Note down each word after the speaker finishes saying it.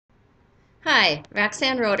Hi,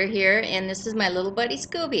 Roxann Roeder here, and this is my little buddy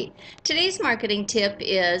Scooby. Today's marketing tip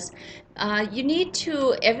is you need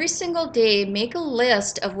to every single day make a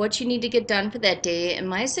list of what you need to get done for that day, and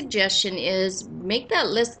my suggestion is make that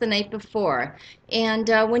list the night before. And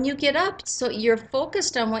when you get up, so you're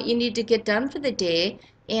focused on what you need to get done for the day,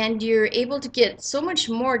 and you're able to get so much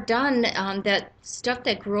more done on that stuff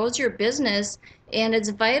that grows your business, and it's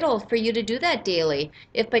vital for you to do that daily.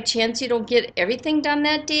 If by chance you don't get everything done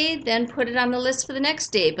that day, then put it on the list for the next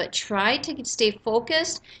day. But try to stay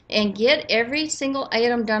focused and get every single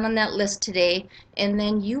item done on that list today, and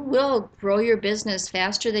then you will grow your business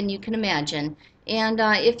faster than you can imagine. And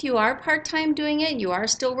if you are part-time doing it, you are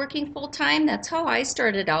still working full-time. That's how I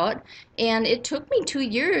started out. And it took me 2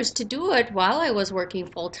 years to do it while I was working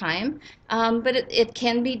full-time. But it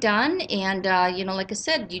can be done. And, like I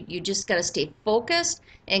said, you just got to stay focused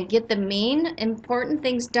and get the main important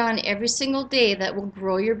things done every single day that will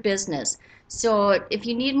grow your business. So if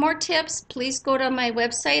you need more tips, please go to my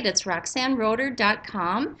website. It's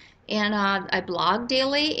roxannroeder.com, and I blog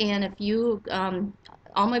daily. And if you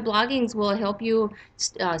all my bloggings will help you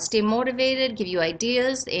stay motivated, give you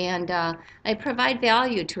ideas, and I provide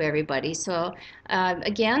value to everybody. So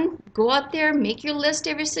again, go out there, make your list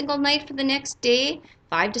every single night for the next day,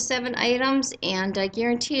 5 to 7 items, and I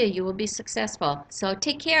guarantee you will be successful. So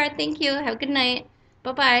take care. Thank you. Have a good night.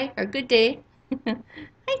 Bye-bye, or good day. Hi,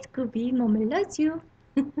 Scooby. Mama loves you.